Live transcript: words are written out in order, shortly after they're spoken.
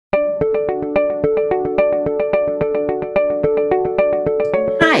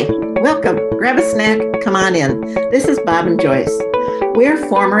Welcome. Grab a snack. Come on in. This is Bob and Joyce. We're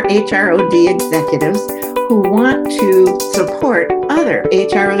former HROD executives who want to support other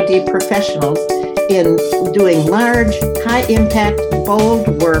HROD professionals in doing large, high-impact, bold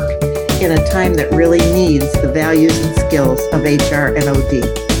work in a time that really needs the values and skills of HR and OD.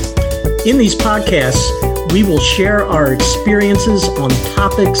 In these podcasts, we will share our experiences on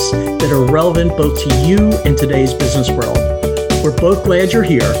topics that are relevant both to you and today's business world. We're both glad you're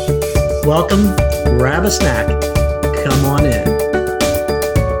here. Welcome, grab a snack, come on in.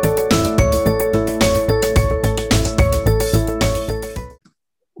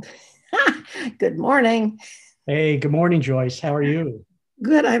 Good morning. Hey, good morning, Joyce. How are you?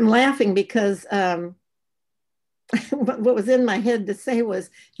 Good. I'm laughing because what was in my head to say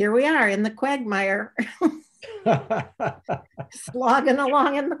was, here we are in the quagmire, slogging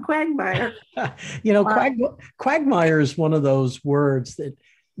along in the quagmire. You know, quagmire is one of those words that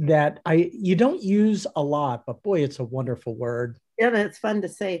you don't use a lot, but boy, it's a wonderful word. Yeah, and it's fun to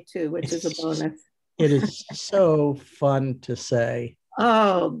say too, which is a bonus. It is so fun to say.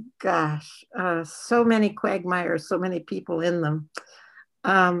 Oh gosh, so many quagmires, so many people in them.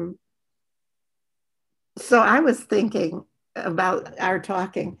 So I was thinking about our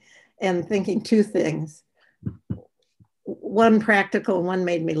talking and thinking two things. One practical, one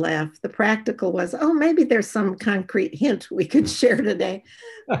made me laugh. The practical was, maybe there's some concrete hint we could share today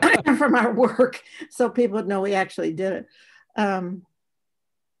from our work so people would know we actually did it. I'm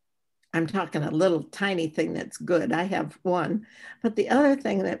talking a little tiny thing that's good. I have one. But the other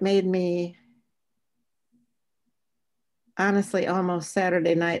thing that made me honestly almost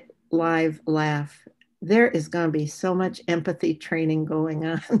Saturday Night Live laugh, there is going to be so much empathy training going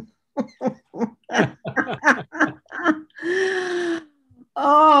on.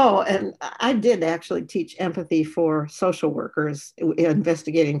 And I did actually teach empathy for social workers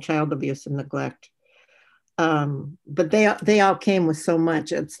investigating child abuse and neglect. But they all came with so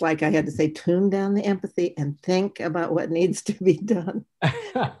much. It's like I had to say, tune down the empathy and think about what needs to be done.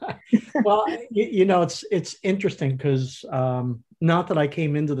 Well, it's interesting because not that I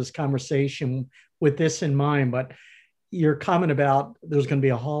came into this conversation with this in mind, but your comment about there's going to be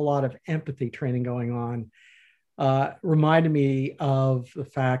a whole lot of empathy training going on reminded me of the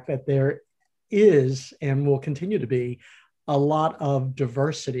fact that there is and will continue to be a lot of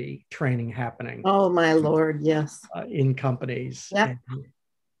diversity training happening. Oh, my Lord, yes. In companies. Yep.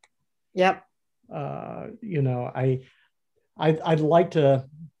 Yep. I'd like to,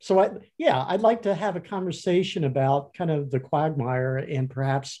 I'd like to have a conversation about kind of the quagmire and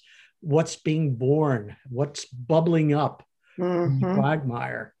perhaps what's being born, what's bubbling up in the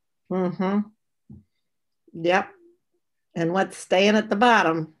quagmire. Mm-hmm. Yep. And what's staying at the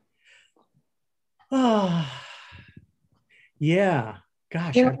bottom. Yeah,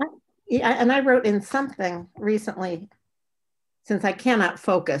 gosh. And I wrote in something recently, since I cannot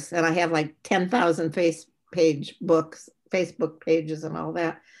focus and I have like 10,000 Facebook pages and all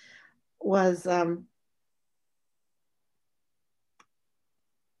that, was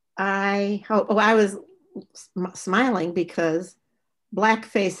I was smiling because Black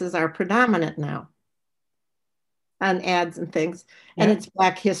faces are predominant now on ads and things, and it's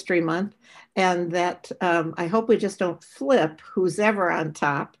Black History Month, and that I hope we just don't flip who's ever on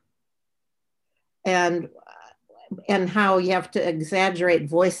top, and how you have to exaggerate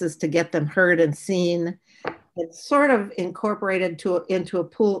voices to get them heard and seen. It's sort of incorporated into a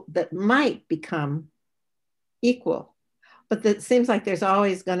pool that might become equal, but it seems like there's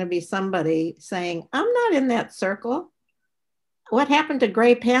always going to be somebody saying, I'm not in that circle. What happened to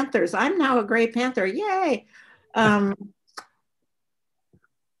Gray Panthers? I'm now a Gray Panther, yay. And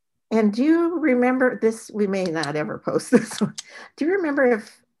do you remember this? We may not ever post this one. Do you remember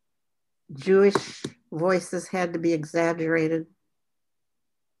if Jewish voices had to be exaggerated?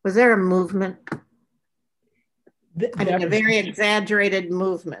 Was there a movement? A very exaggerated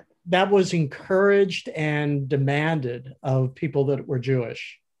movement. That was encouraged and demanded of people that were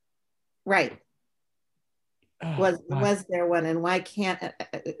Jewish. Right. Was there one? And why can't,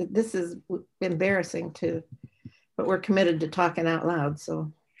 this is embarrassing too, but we're committed to talking out loud.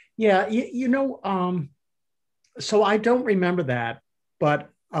 So. Yeah, so I don't remember that, but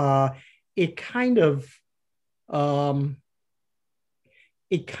it kind of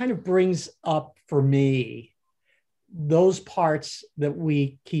brings up for me those parts that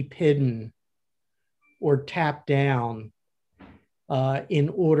we keep hidden or tap down in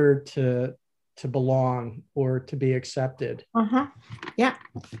order to belong or to be accepted. Yeah.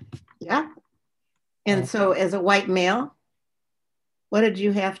 And so as a white male, what did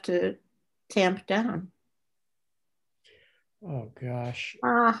you have to tamp down? Oh gosh.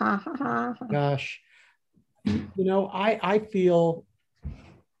 Ha, ha, ha, ha, ha. Gosh. I feel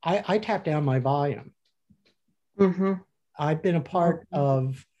I tap down my volume. Mhm. I've been a part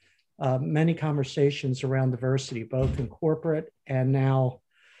of many conversations around diversity, both in corporate and now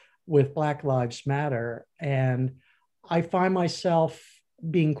with Black Lives Matter. And I find myself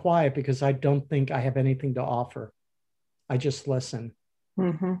being quiet because I don't think I have anything to offer. I just listen.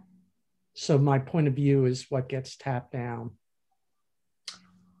 Mhm. So my point of view is what gets tapped down.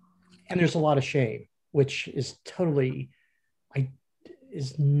 And there's a lot of shame, which is totally,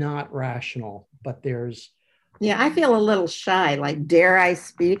 is not rational, but there's. Yeah, I feel a little shy. Like, dare I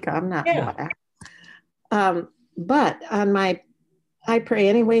speak? I'm not Yeah. black. But on my I Pray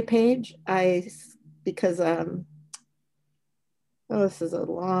Anyway page, because oh, this is a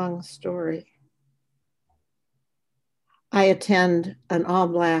long story. I attend an all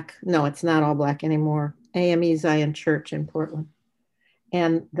black, no, it's not all black anymore, AME Zion Church in Portland.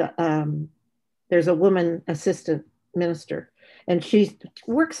 And there's a woman assistant minister, and she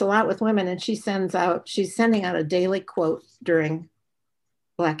works a lot with women, and she's sending out a daily quote during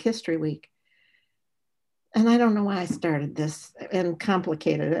Black History Week. And I don't know why I started this and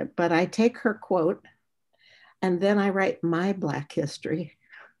complicated it, but I take her quote and then I write my Black history,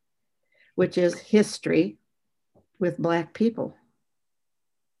 which is history with Black people.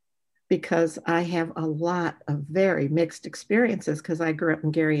 Because I have a lot of very mixed experiences because I grew up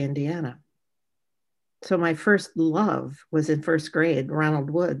in Gary, Indiana. So my first love was in first grade. Ronald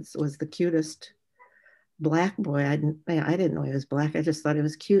Woods was the cutest Black boy. I didn't know he was Black. I just thought he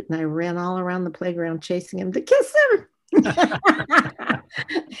was cute. And I ran all around the playground chasing him to kiss him.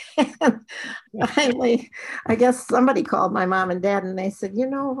 And finally, I guess somebody called my mom and dad and they said,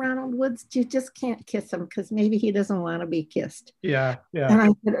 Ronald Woods, you just can't kiss him because maybe he doesn't want to be kissed. Yeah. And I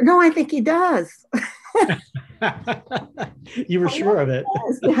said, no, I think he does. You were sure of it.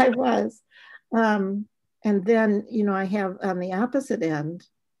 Yeah, I was. And then, I have on the opposite end,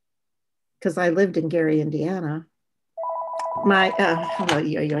 because I lived in Gary, Indiana,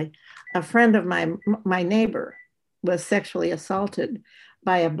 a friend of my neighbor was sexually assaulted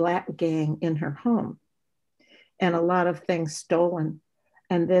by a Black gang in her home, and a lot of things stolen.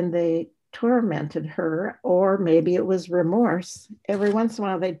 And then they tormented her, or maybe it was remorse. Every once in a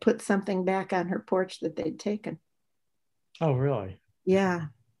while, they'd put something back on her porch that they'd taken. Oh, really? Yeah.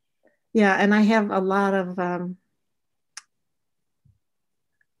 Yeah. And I have a lot of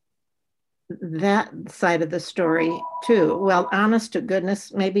that side of the story too. Well, honest to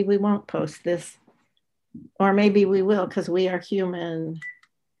goodness, maybe we won't post this, or maybe we will because we are human.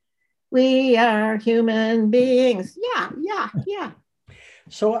 We are human beings. Yeah, yeah, yeah.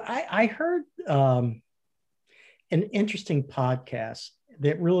 So I heard an interesting podcast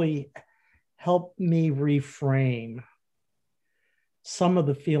that really helped me reframe some of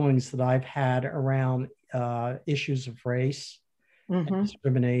the feelings that I've had around issues of race and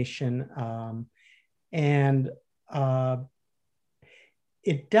discrimination. And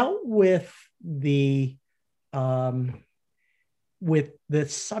it dealt with the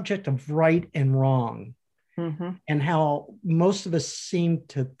subject of right and wrong, and how most of us seem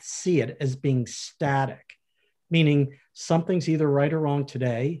to see it as being static, meaning something's either right or wrong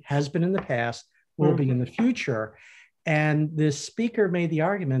today, has been in the past, will be in the future. And this speaker made the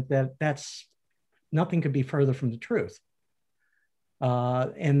argument that nothing could be further from the truth.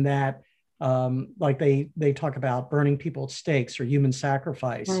 And that, like they talk about burning people at stakes or human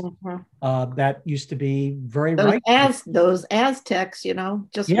sacrifice. That used to be very right. Those Aztecs,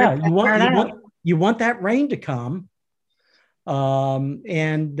 just you want that rain to come,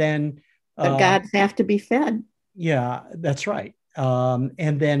 and then the gods have to be fed. Yeah, that's right.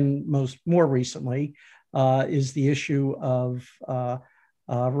 And then more recently is the issue of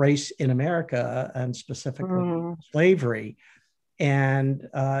race in America, and specifically slavery. And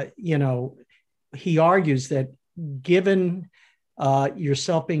he argues that given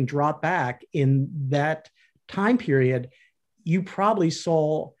yourself being dropped back in that time period, you probably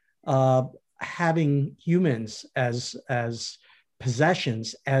saw having humans as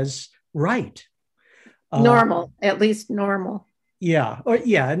possessions as right. Normal, at least normal. Yeah.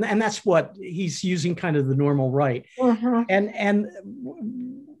 And that's what he's using, kind of the normal right. And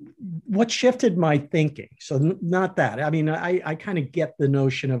what shifted my thinking. So not that. I mean, I kind of get the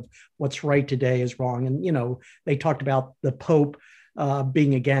notion of what's right today is wrong. And, they talked about the Pope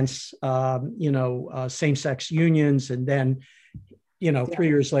being against, same-sex unions. And then, 3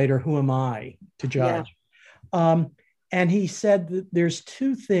 years later, who am I to judge? Yeah. And he said that there's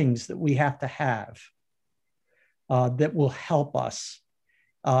two things that we have to have that will help us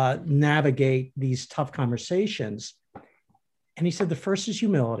navigate these tough conversations. And he said the first is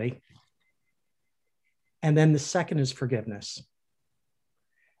humility, and then the second is forgiveness.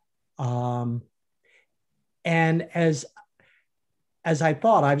 And as I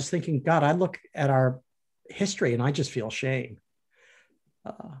thought, I was thinking, God, I look at our history and I just feel shame.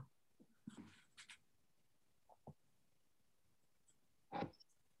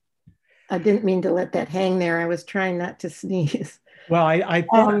 I didn't mean to let that hang there. I was trying not to sneeze. Well, I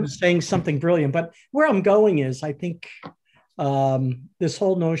thought I was saying something brilliant, but where I'm going is I think this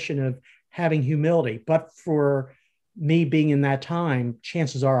whole notion of having humility, but for me being in that time,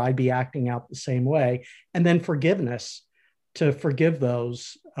 chances are I'd be acting out the same way. And then forgiveness, to forgive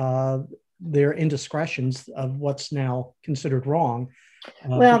those, their indiscretions of what's now considered wrong.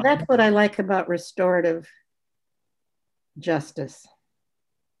 Well, that's what I like about restorative justice,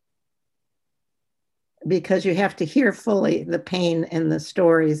 because you have to hear fully the pain and the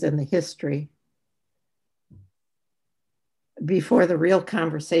stories and the history before the real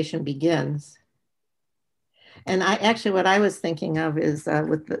conversation begins. And what I was thinking of is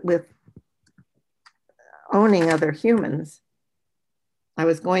with owning other humans, I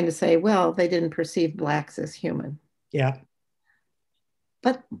was going to say, well, they didn't perceive blacks as human. Yeah.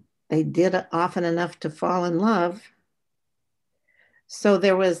 But they did often enough to fall in love. So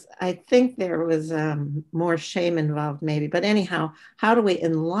I think there was more shame involved maybe. But anyhow, how do we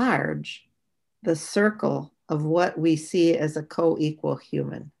enlarge the circle of what we see as a co-equal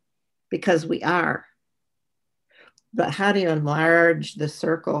human? Because we are. But how do you enlarge the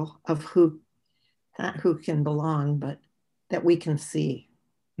circle of not who can belong, but that we can see,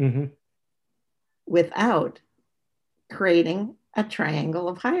 without creating a triangle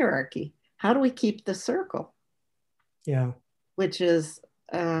of hierarchy? How do we keep the circle? Yeah. Which is,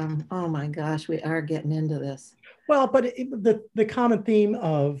 oh my gosh, we are getting into this. Well, but the common theme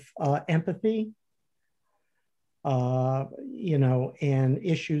of empathy, and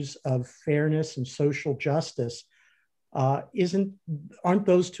issues of fairness and social justice, aren't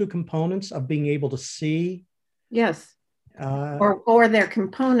those two components of being able to see? Yes. Or they're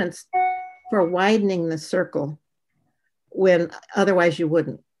components for widening the circle when otherwise you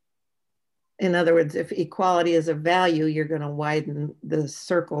wouldn't. In other words, if equality is a value, you're going to widen the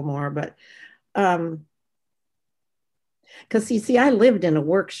circle more. But because you see, I lived in a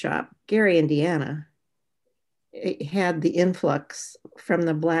workshop, Gary, Indiana. It had the influx from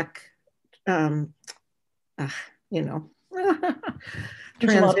the Black, transition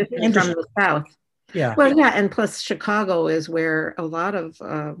from the South. Yeah. Well, yeah, and plus Chicago is where a lot of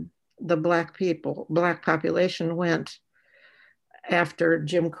the Black population went after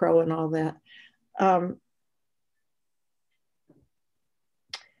Jim Crow and all that.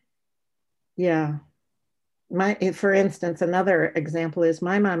 Yeah. For instance, another example is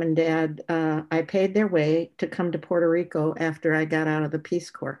my mom and dad, I paid their way to come to Puerto Rico after I got out of the Peace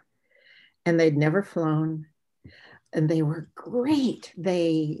Corps. And they'd never flown. And they were great.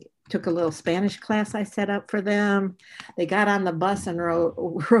 They took a little Spanish class I set up for them. They got on the bus and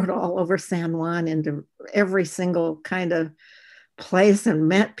rode all over San Juan into every single kind of place and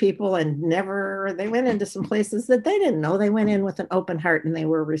met people, and they went into some places that they didn't know. They went in with an open heart and they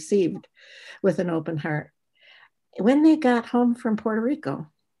were received with an open heart. When they got home from Puerto Rico,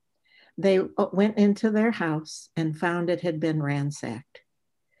 they went into their house and found it had been ransacked.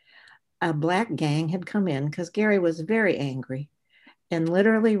 A Black gang had come in because Gary was very angry and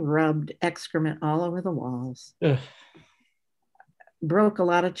literally rubbed excrement all over the walls. Ugh. Broke a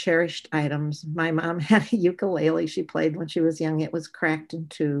lot of cherished items. My mom had a ukulele she played when she was young. It was cracked in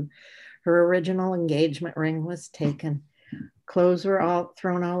two. Her original engagement ring was taken. Clothes were all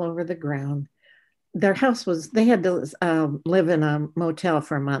thrown all over the ground. Their house they had to live in a motel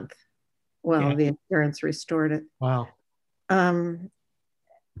for a month while the insurance restored it. Wow.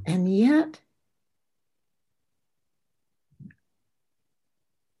 And yet,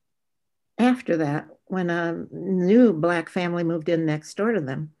 after that, when a new Black family moved in next door to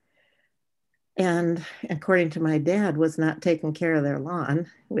them, and according to my dad, was not taking care of their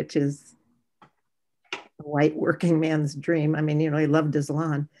lawn, which is a white working man's dream. I mean, he loved his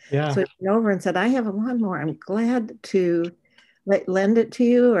lawn. Yeah. So he went over and said, I have a lawnmower. I'm glad to lend it to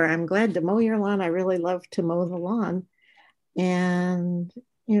you, or I'm glad to mow your lawn. I really love to mow the lawn. And,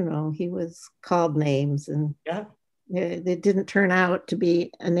 he was called names, and it didn't turn out to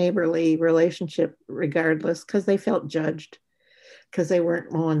be a neighborly relationship regardless, because they felt judged because they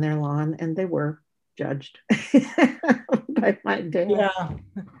weren't mowing their lawn, and they were judged by my dad.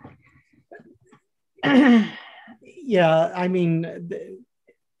 Yeah. I mean,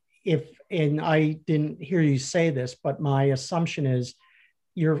 and I didn't hear you say this, but my assumption is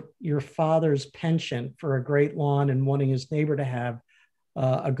your father's penchant for a great lawn and wanting his neighbor to have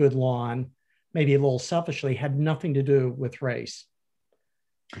a good lawn, maybe a little selfishly, had nothing to do with race.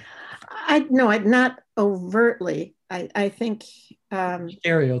 I no, not overtly. I think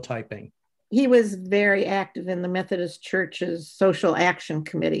Stereotyping. He was very active in the Methodist Church's Social Action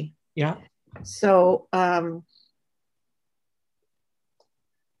Committee. Yeah. So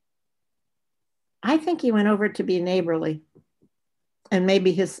I think he went over to be neighborly. And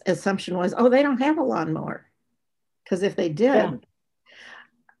maybe his assumption was, oh, they don't have a lawnmower. Because if they did,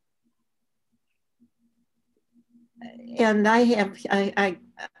 yeah. And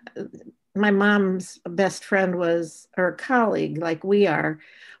my mom's best friend was, or colleague, like we are,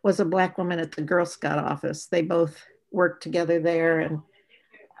 was a Black woman at the Girl Scout office. They both worked together there.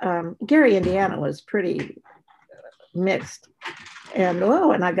 And Gary, Indiana was pretty mixed. And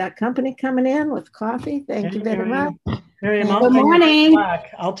I got company coming in with coffee. Thank you very much. Miriam, good morning.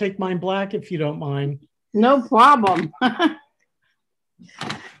 I'll take mine black if you don't mind. No problem.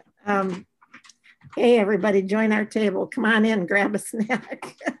 Hey, everybody, join our table. Come on in, grab a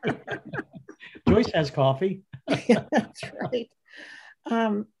snack. Joyce has coffee. Yeah, that's right.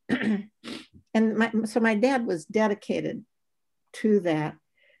 And so my dad was dedicated to that.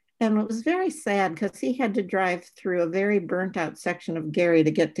 And it was very sad because he had to drive through a very burnt out section of Gary to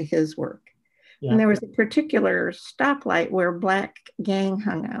get to his work. Yeah. And there was a particular stoplight where Black gang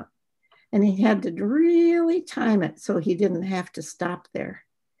hung out. And he had to really time it so he didn't have to stop there.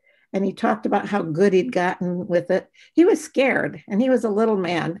 And he talked about how good he'd gotten with it. He was scared and he was a little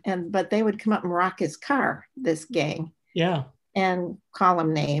man, but they would come up and rock his car, this gang. Yeah. And call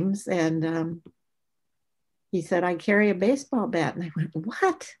him names. And he said, I carry a baseball bat. And I went,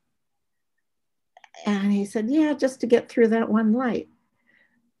 what? And he said, yeah, just to get through that one light.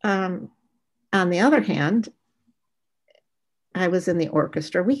 On the other hand, I was in the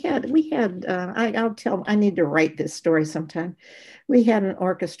orchestra. I need to write this story sometime. We had an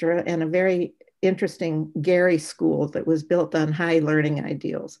orchestra and a very interesting Gary school that was built on high learning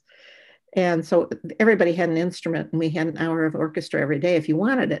ideals. And so everybody had an instrument and we had an hour of orchestra every day if you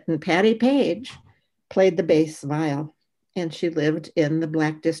wanted it. And Patty Page played the bass viol. And she lived in the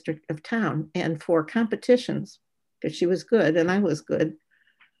Black district of town. And for competitions, because she was good and I was good,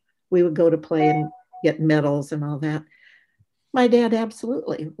 we would go to play and get medals and all that. My dad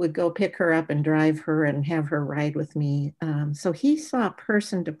absolutely would go pick her up and drive her and have her ride with me. So he saw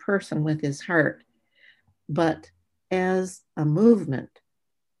person to person with his heart. But as a movement,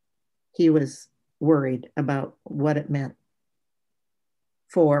 he was worried about what it meant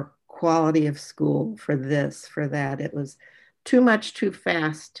for quality of school, for this, for that. It was too much, too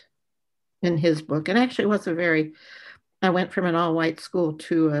fast in his book. And actually I went from an all-white school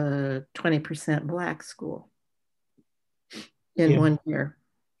to a 20% Black school in 1 year.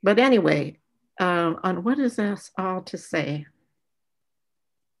 But anyway, on what is this all to say?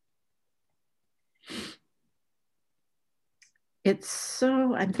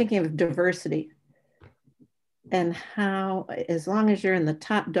 I'm thinking of diversity. And how, as long as you're in the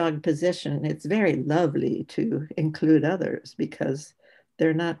top dog position, it's very lovely to include others because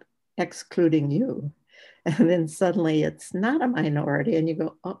they're not excluding you. And then suddenly it's not a minority and you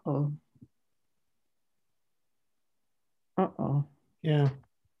go, uh-oh. Uh-oh. Yeah.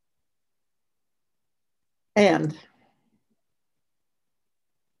 And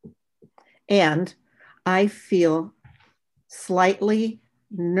I feel slightly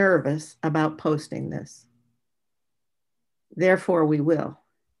nervous about posting this. Therefore, we will.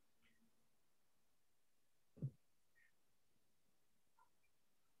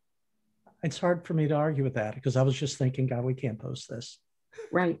 It's hard for me to argue with that because I was just thinking, God, we can't post this.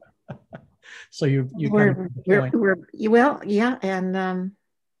 Right. So we're well, yeah, and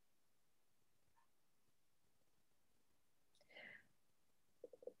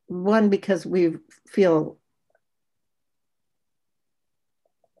one, because we feel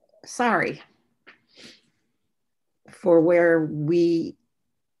sorry for where we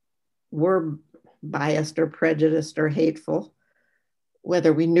were biased or prejudiced or hateful,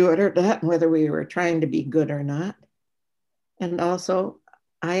 whether we knew it or not, and whether we were trying to be good or not. And also,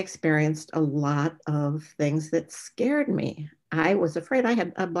 I experienced a lot of things that scared me. I was afraid. I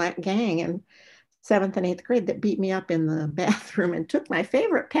had a Black gang in 7th and 8th grade that beat me up in the bathroom and took my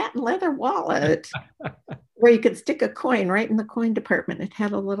favorite patent leather wallet where you could stick a coin right in the coin department. It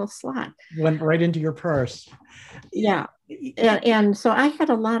had a little slot. Went right into your purse. Yeah. And so I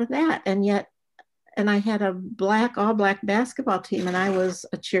had a lot of that. And I had a all black basketball team and I was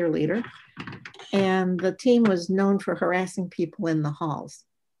a cheerleader. And the team was known for harassing people in the halls.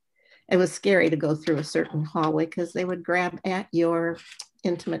 It was scary to go through a certain hallway because they would grab at your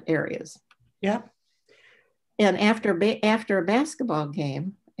intimate areas. Yeah. And after a basketball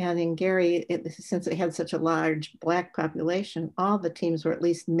game, and in Gary, since it had such a large Black population, all the teams were at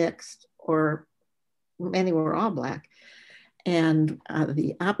least mixed, or many were all Black. And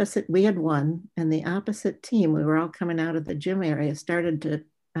the opposite, we had won, and the opposite team, we were all coming out of the gym area, started to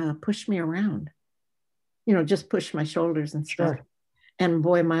push me around, just push my shoulders and stuff. Sure. And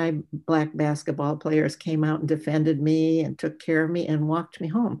boy, my Black basketball players came out and defended me and took care of me and walked me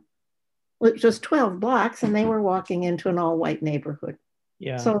home. It was just 12 blocks, and they were walking into an all-white neighborhood.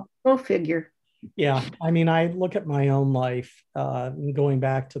 Yeah. So go figure. Yeah. I mean, I look at my own life, going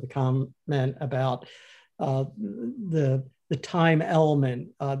back to the comment about the time element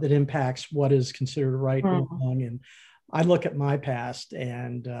that impacts what is considered right or wrong. And I look at my past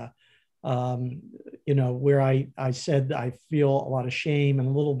and, where I said I feel a lot of shame and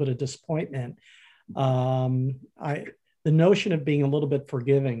a little bit of disappointment. The notion of being a little bit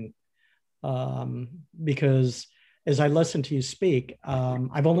forgiving, because as I listen to you speak,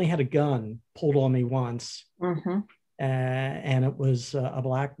 I've only had a gun pulled on me once, and it was a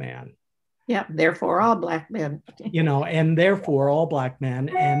Black man. Yeah, therefore all Black men. And therefore all Black men.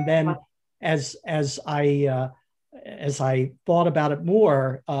 And then as I thought about it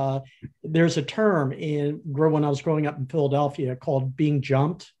more, there's a term when I was growing up in Philadelphia called being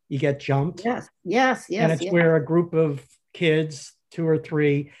jumped. You get jumped. Yes. And it's where a group of kids, 2 or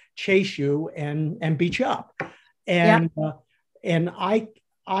 3, chase you and beat you up. And I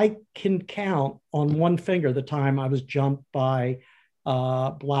can count on one finger the time I was jumped by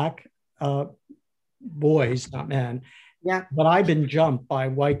Black boys, not men. Yeah. But I've been jumped by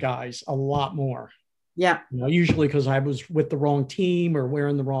white guys a lot more. Yeah. Usually because I was with the wrong team or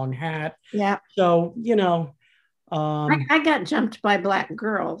wearing the wrong hat. Yeah. So, I got jumped by Black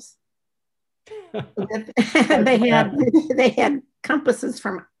girls. they had compasses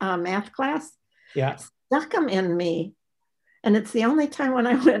from math class. Yeah. Stuck them in me. And it's the only time when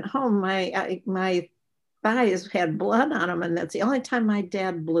I went home, my thighs had blood on them. And that's the only time my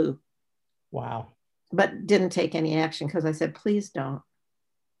dad blew. Wow. But didn't take any action because I said, please don't,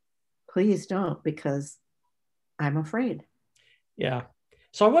 because I'm afraid. Yeah.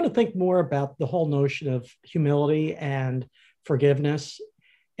 So I want to think more about the whole notion of humility and forgiveness.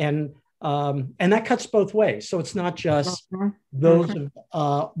 And that cuts both ways. So it's not just those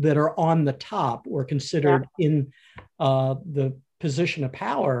that are on the top or considered in the position of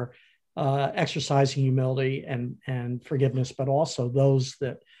power, exercising humility and forgiveness, but also those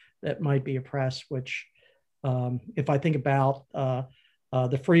that might be oppressed, which if I think about the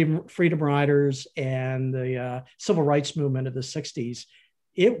Freedom Riders and the civil rights movement of the 60s,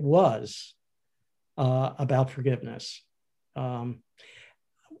 it was about forgiveness.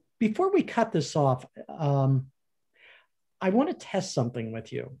 Before we cut this off, I want to test something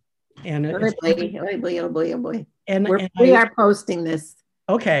with you. And oh boy. And we are posting this.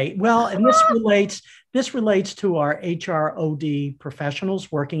 Okay, well, and this relates to our HROD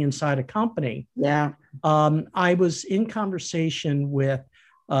professionals working inside a company. Yeah. I was in conversation with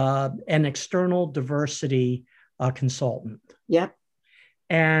an external diversity consultant. Yep.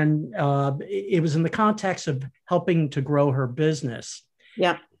 And it was in the context of helping to grow her business.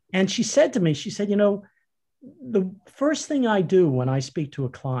 Yeah. And she said to me, the first thing I do when I speak to a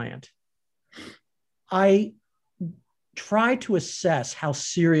client, I try to assess how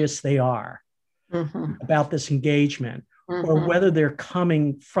serious they are about this engagement or whether they're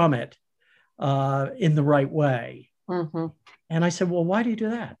coming from it in the right way. And I said, well, why do you do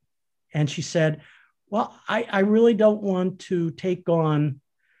that? And she said, well, I really don't want to take on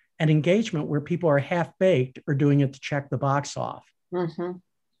an engagement where people are half-baked or doing it to check the box off. And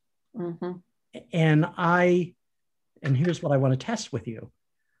here's what I want to test with you.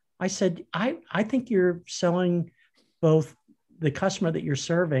 I said, I think you're selling both the customer that you're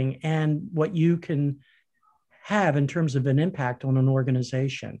serving and what you can have in terms of an impact on an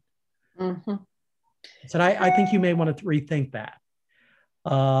organization. I said, I think you may want to rethink that.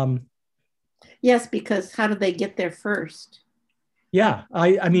 Yes, because how do they get there first? Yeah,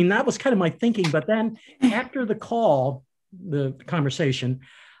 I mean, that was kind of my thinking. But then after the call, the conversation,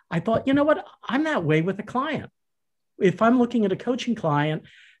 I thought, you know what? I'm that way with a client. If I'm looking at a coaching client,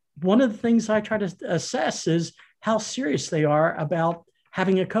 one of the things I try to assess is how serious they are about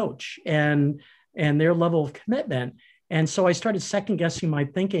having a coach and their level of commitment. And so I started second guessing my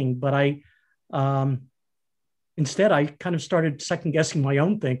thinking, but instead I kind of started second guessing my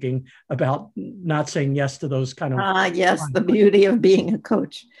own thinking about not saying yes to those kind of. Yes, the beauty of being a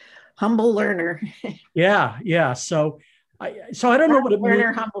coach, humble learner. Yeah. So I don't know what it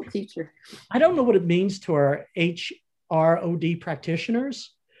means. Humble teacher. I don't know what it means to our are OD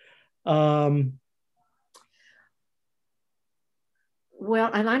practitioners. Um,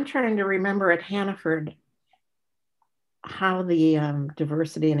 Well, and I'm trying to remember at Hannaford how the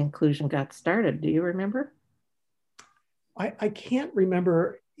diversity and inclusion got started. Do you remember? I can't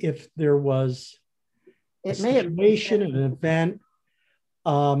remember if there was a It may have situation, an event,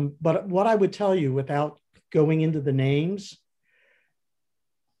 but what I would tell you without going into the names,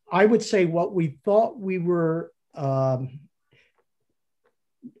 I would say what we thought we were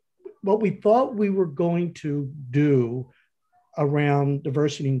going to do around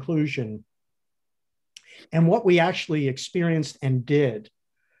diversity and inclusion and what we actually experienced and did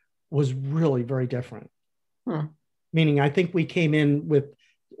was really very different. Meaning, I think we came in with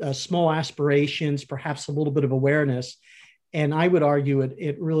small aspirations, perhaps a little bit of awareness, and I would argue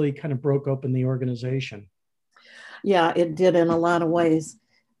it really kind of broke open the organization. Yeah, it did in a lot of ways.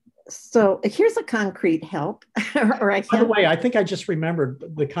 So here's a concrete help. By the way, I think I just remembered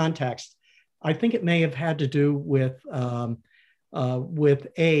the context. I think it may have had to do with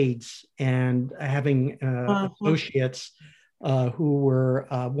AIDS and having associates who were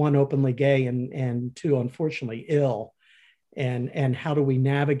one openly gay and two unfortunately ill, and how do we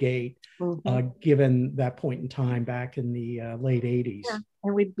navigate given that point in time back in the late 80s? Yeah,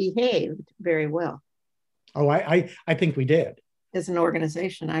 and we behaved very well. Oh, I think we did. As an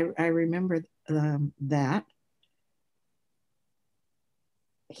organization, I remember that.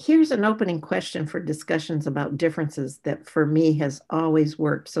 Here's an opening question for discussions about differences that for me has always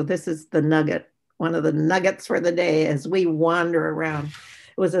worked. So this is the nugget, one of the nuggets for the day as we wander around.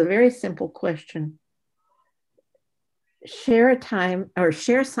 It was a very simple question. Share a time or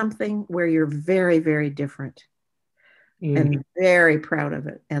share something where you're very, very different and very proud of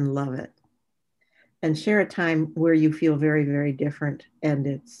it and love it. And share a time where you feel very, very different and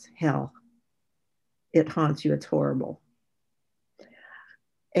it's hell. It haunts you. It's horrible.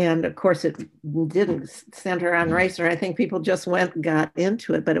 And of course, it didn't center on race, or I think people just got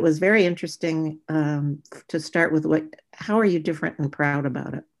into it. But it was very interesting to start with how are you different and proud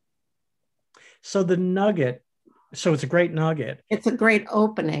about it? So the nugget, so it's a great nugget. It's a great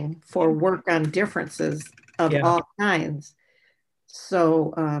opening for work on differences of all kinds.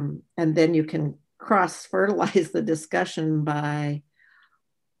 So, and then you can cross-fertilize the discussion by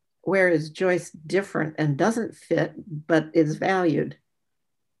where is Joyce different and doesn't fit, but is valued.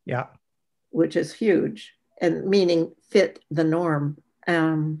 Yeah. Which is huge, and meaning fit the norm.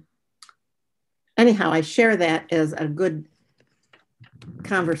 Anyhow, I share that as a good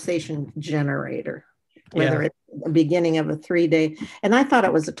conversation generator, whether it's the beginning of a 3-day, and I thought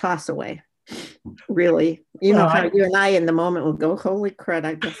it was a toss away. Really, how you and I in the moment will go, holy crud,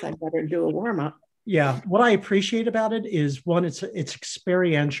 I guess I better do a warm up. Yeah, what I appreciate about it is one, it's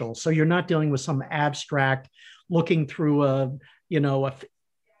experiential. So you're not dealing with some abstract, looking through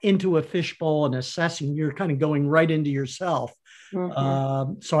into a fishbowl and assessing. You're kind of going right into yourself.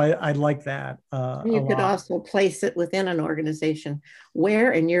 So I like that. You could also place it within an organization.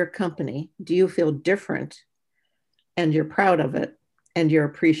 Where in your company do you feel different and you're proud of it and you're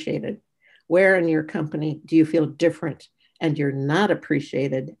appreciated? Where in your company do you feel different and you're not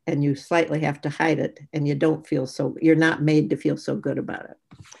appreciated and you slightly have to hide it and you're not made to feel so good about it?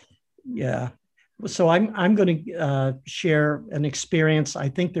 Yeah. So I'm going to share an experience. I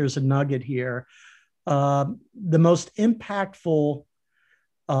think there's a nugget here. The most impactful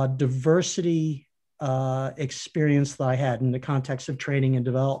diversity experience that I had in the context of training and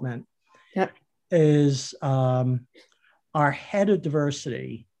development is our head of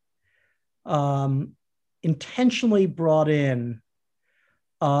diversity intentionally brought in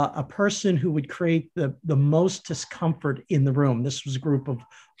a person who would create the most discomfort in the room. This was a group of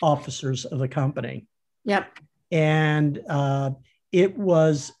officers of the company. Yep. And it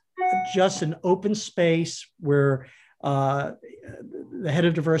was just an open space where the head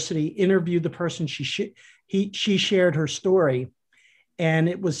of diversity interviewed the person. She shared her story. And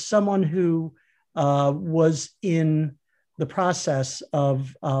it was someone who was in the process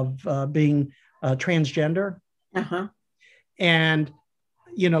of being transgender. And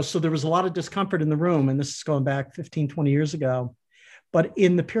so there was a lot of discomfort in the room, and this is going back 15, 20 years ago. But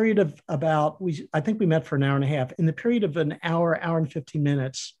in the period of I think we met for an hour and a half. In the period of an hour and 15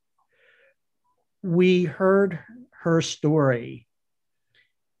 minutes, we heard her story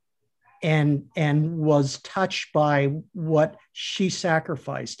and was touched by what she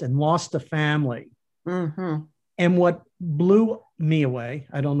sacrificed and lost a family. And what blew me away,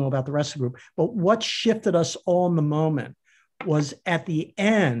 I don't know about the rest of the group, but what shifted us all in the moment was at the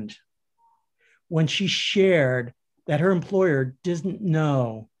end when she shared that her employer didn't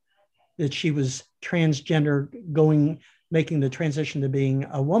know that she was transgender, making the transition to being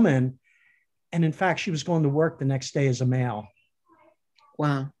a woman. And in fact, she was going to work the next day as a male.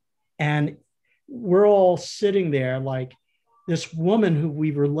 Wow. And we're all sitting there like, this woman who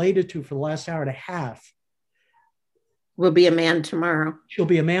we've related to for the last hour and a half will be a man tomorrow. She'll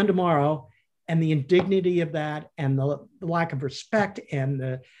be a man tomorrow. And the indignity of that, and the lack of respect, and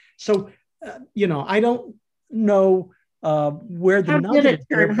I don't know where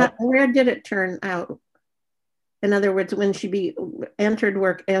the where did it turn out? In other words, when she entered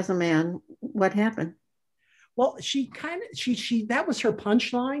work as a man, what happened? Well, she that was her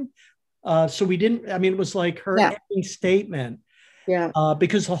punchline. So we didn't, it was like her ending statement. Yeah.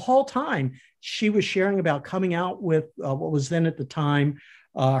 Because the whole time she was sharing about coming out with what was then at the time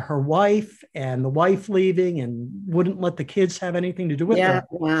her wife, and the wife leaving and wouldn't let the kids have anything to do with her.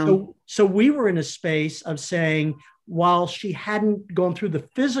 Wow. So we were in a space of saying, while she hadn't gone through the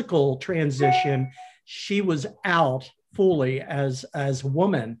physical transition, she was out fully as a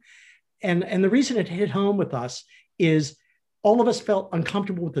woman. And the reason it hit home with us is all of us felt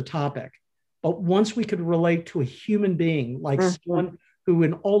uncomfortable with the topic. But once we could relate to a human being, like someone who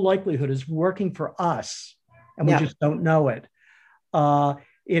in all likelihood is working for us, and we just don't know it,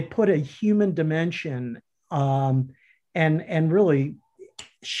 it put a human dimension and really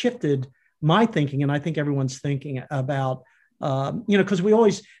shifted my thinking. And I think everyone's thinking about, because we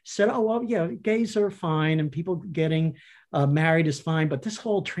always said, oh, well, yeah, gays are fine and people getting married is fine. But this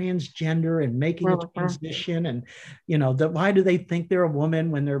whole transgender and making a transition and, why do they think they're a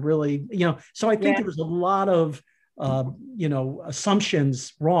woman when they're really, so I think there was a lot of,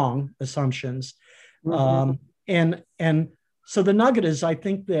 assumptions, wrong assumptions. And so the nugget is, I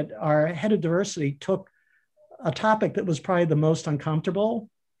think that our head of diversity took a topic that was probably the most uncomfortable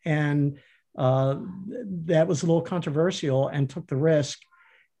and that was a little controversial, and took the risk,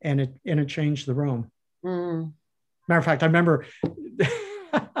 and it changed the room. Matter of fact, I remember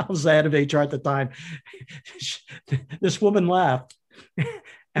I was the head of HR at the time. This woman laughed,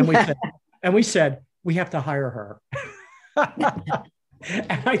 and we said we have to hire her.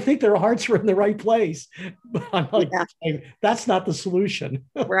 And I think their hearts were in the right place. But I'm like, that's not the solution.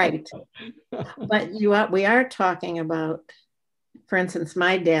 Right. But we are talking about, for instance,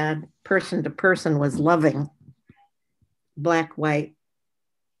 my dad, person to person, was loving, black, white,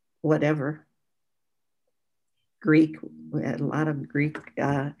 whatever, Greek. We had a lot of Greek.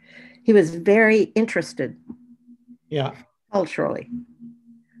 He was very interested. Yeah. Culturally.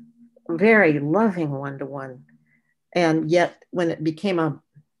 Very loving one-to-one. And yet when it became a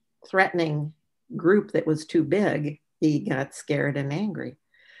threatening group that was too big, he got scared and angry.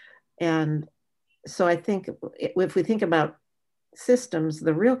 And so I think if we think about systems,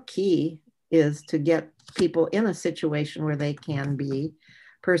 the real key is to get people in a situation where they can be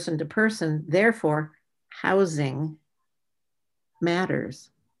person to person. Therefore, housing matters.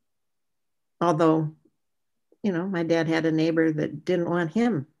 Although, my dad had a neighbor that didn't want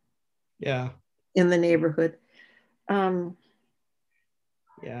him in the neighborhood.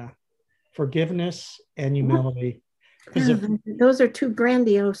 Forgiveness and humility. Those are too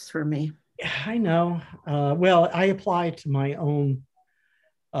grandiose for me. I know. Well, I apply it to my own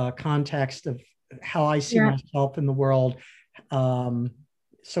context of how I see myself in the world. So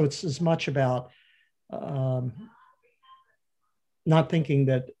it's as much about not thinking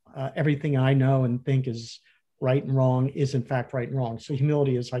that everything I know and think is right and wrong is in fact right and wrong. So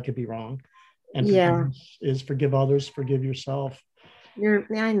humility is I could be wrong. And forgiveness is forgive others, forgive yourself.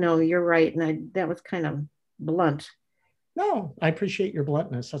 I know you're right. And that was kind of blunt. No, I appreciate your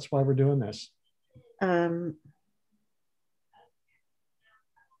bluntness. That's why we're doing this.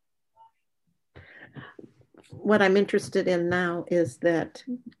 What I'm interested in now is that,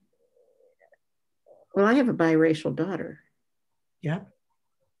 well, I have a biracial daughter. Yeah.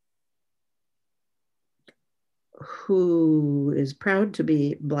 Who is proud to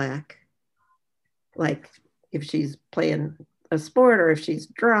be Black. Like if she's playing a sport or if she's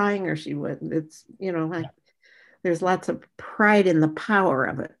drawing or it's, there's lots of pride in the power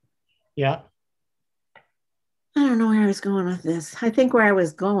of it. Yeah. I don't know where I was going with this. I think where I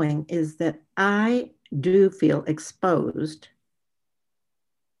was going is that I do feel exposed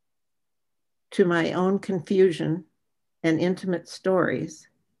to my own confusion and intimate stories.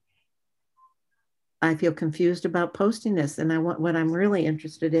 I feel confused about posting this, and what I'm really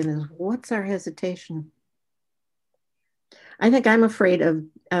interested in is what's our hesitation? I think I'm afraid of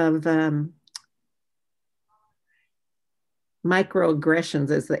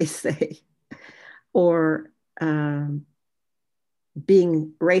microaggressions, as they say, or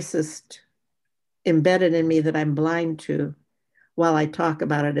being racist embedded in me that I'm blind to, while I talk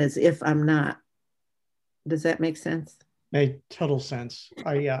about it as if I'm not. Does that make sense? Made total sense.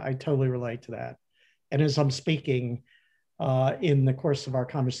 I totally relate to that. And as I'm speaking in the course of our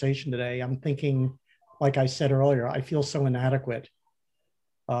conversation today, I'm thinking, like I said earlier, I feel so inadequate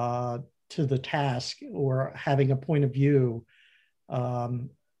to the task or having a point of view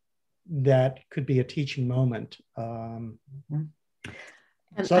that could be a teaching moment. So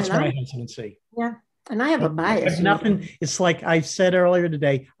that's my hesitancy. Yeah. And I have a bias. I have nothing. It's like I said earlier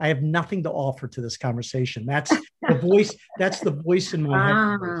today, I have nothing to offer to this conversation. That's the voice. That's the voice in my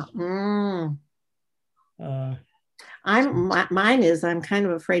head. Mine is, I'm kind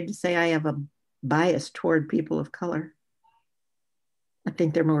of afraid to say I have a bias toward people of color. I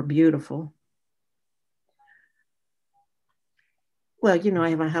think they're more beautiful. Well, you know,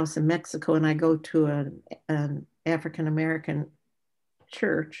 I have a house in Mexico and I go to an African-American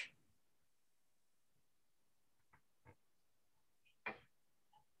church.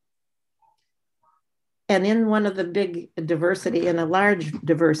 And in one of the big diversity, in a large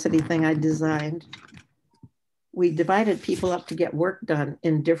diversity thing I designed, we divided people up to get work done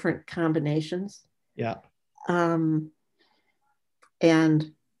in different combinations. Yeah. And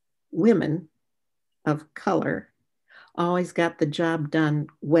women of color always got the job done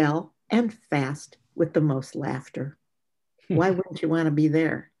well and fast with the most laughter. Why wouldn't you want to be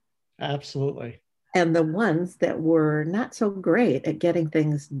there? Absolutely. And the ones that were not so great at getting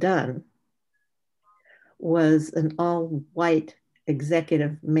things done was an all-white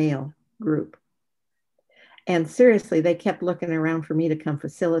executive male group. And seriously, they kept looking around for me to come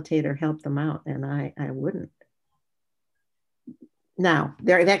facilitate or help them out, and I wouldn't. Now,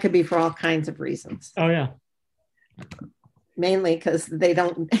 that could be for all kinds of reasons. Oh, yeah. Mainly because they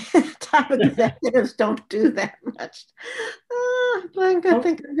don't, top executives don't do that much. I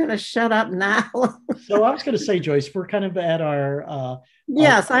think I'm going to shut up now. So I was going to say, Joyce, we're kind of at our...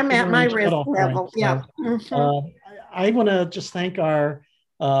 yes, I'm at my risk level. Point, yeah. So, I want to just thank our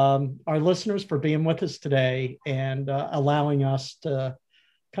listeners for being with us today and allowing us to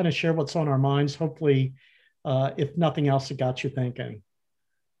kind of share what's on our minds. Hopefully, if nothing else, it got you thinking.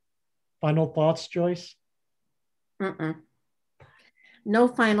 Final thoughts, Joyce? No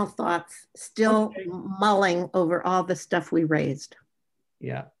final thoughts. Still mulling over all the stuff we raised.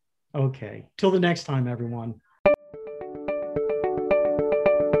 Yeah. Okay. Till the next time, everyone.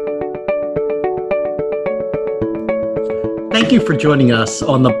 Thank you for joining us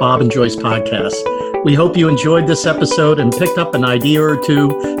on the Bob and Joyce podcast. We hope you enjoyed this episode and picked up an idea or two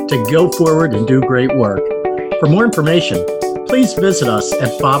to go forward and do great work. For more information, please visit us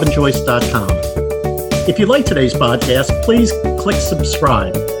at bobandjoyce.com. If you like today's podcast, please click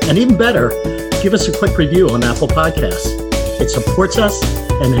subscribe. And even better, give us a quick review on Apple Podcasts. It supports us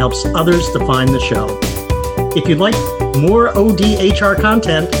and helps others to find the show. If you'd like more ODHR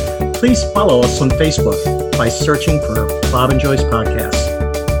content, please follow us on Facebook by searching for Bob and Joyce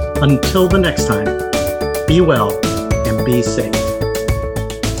Podcast. Until the next time, be well and be safe.